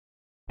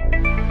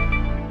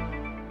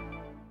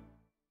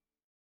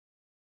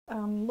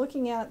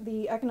looking at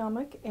the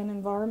economic and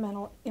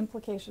environmental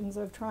implications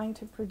of trying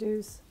to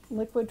produce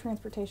liquid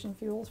transportation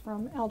fuels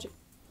from algae.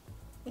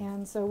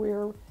 And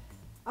so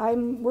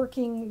I'm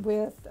working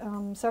with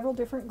several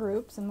different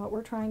groups, and what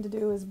we're trying to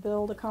do is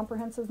build a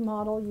comprehensive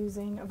model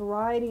using a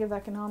variety of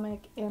economic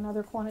and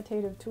other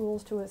quantitative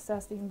tools to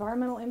assess the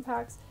environmental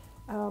impacts,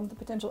 the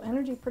potential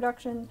energy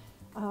production,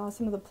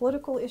 some of the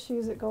political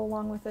issues that go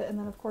along with it, and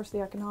then of course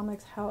the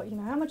economics, how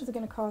much is it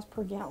going to cost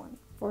per gallon,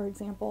 for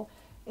example,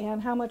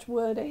 and how much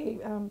would a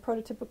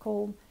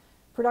prototypical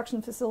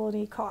production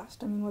facility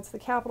cost? I mean, what's the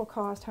capital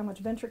cost? How much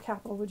venture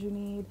capital would you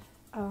need?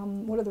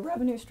 What are the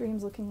revenue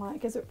streams looking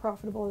like? Is it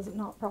profitable? Is it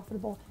not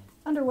profitable?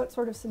 Under what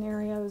sort of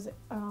scenarios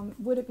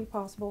would it be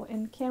possible?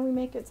 And can we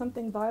make it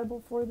something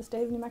viable for the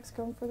state of New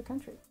Mexico and for the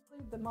country?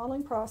 The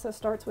modeling process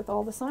starts with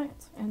all the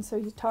science. And so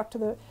you talk to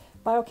the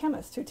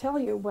biochemists who tell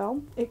you,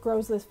 well, it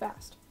grows this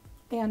fast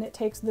and it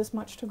takes this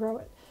much to grow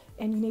it.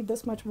 And you need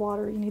this much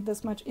water, you need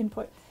this much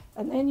input.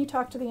 And then you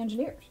talk to the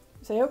engineers.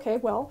 You say, okay,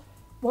 well,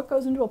 what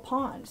goes into a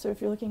pond? So if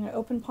you're looking at an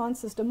open pond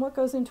system, what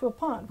goes into a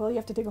pond? Well, you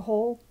have to dig a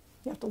hole,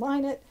 you have to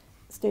line it.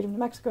 State of New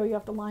Mexico, you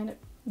have to line it,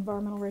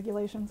 environmental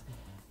regulations.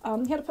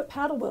 You have to put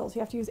paddle wheels,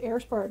 you have to use air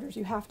sparters,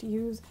 you have to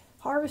use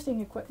harvesting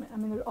equipment. I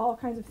mean, there's all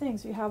kinds of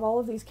things. You have all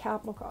of these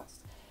capital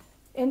costs.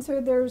 And so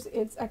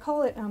I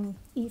call it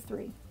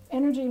E3,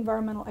 Energy,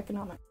 Environmental,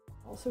 Economic.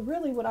 So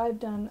really what I've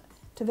done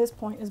to this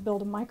point is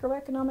build a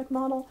microeconomic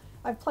model.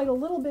 I've played a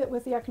little bit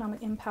with the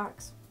economic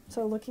impacts.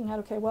 So looking at,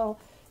 okay, well,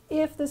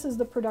 if this is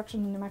the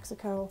production in New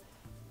Mexico,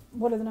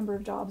 what are the number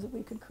of jobs that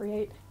we could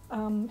create?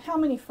 How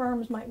many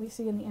firms might we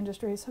see in the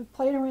industry? So I've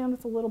played around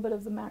with a little bit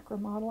of the macro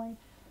modeling.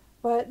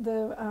 But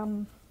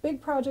the big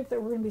project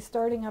that we're going to be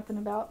starting up in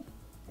about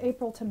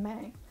April to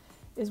May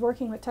is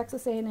working with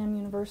Texas A&M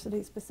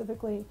University,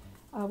 specifically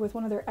with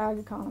one of their ag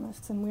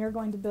economists. And we are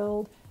going to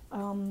build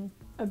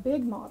a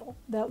big model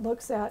that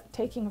looks at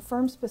taking a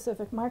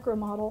firm-specific micro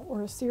model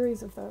or a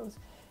series of those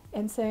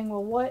and saying,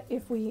 well, what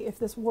if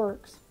this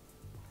works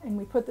and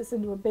we put this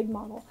into a big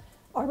model?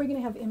 Are we going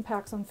to have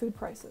impacts on food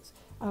prices?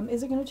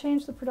 Is it going to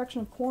change the production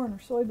of corn or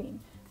soybean?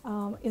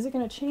 Is it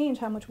going to change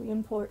how much we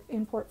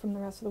import from the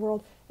rest of the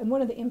world? And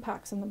what are the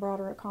impacts in the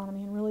broader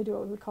economy? And really do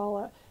what we would call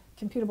a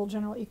computable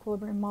general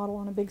equilibrium model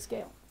on a big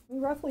scale.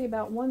 Roughly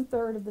about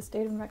 1/3 of the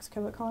state of New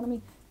Mexico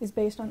economy is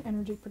based on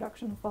energy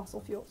production of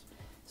fossil fuels.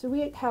 So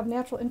we have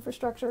natural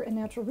infrastructure and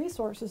natural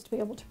resources to be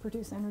able to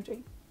produce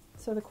energy.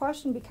 So the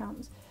question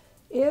becomes,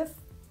 if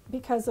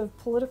because of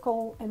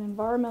political and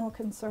environmental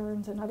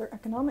concerns and other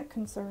economic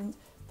concerns,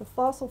 the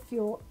fossil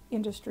fuel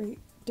industry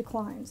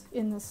declines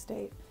in this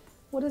state,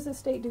 what does the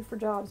state do for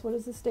jobs? What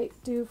does the state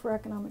do for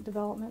economic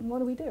development? And what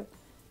do we do?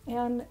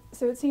 And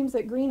so it seems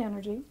that green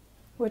energy,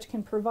 which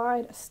can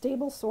provide a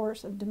stable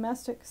source of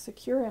domestic,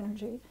 secure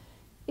energy,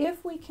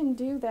 if we can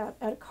do that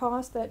at a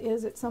cost that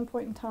is at some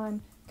point in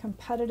time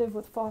competitive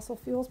with fossil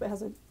fuels but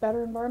has a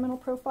better environmental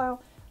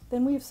profile,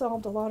 then we've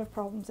solved a lot of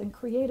problems and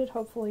created,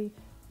 hopefully,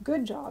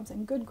 good jobs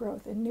and good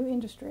growth and new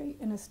industry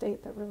in a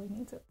state that really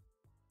needs it.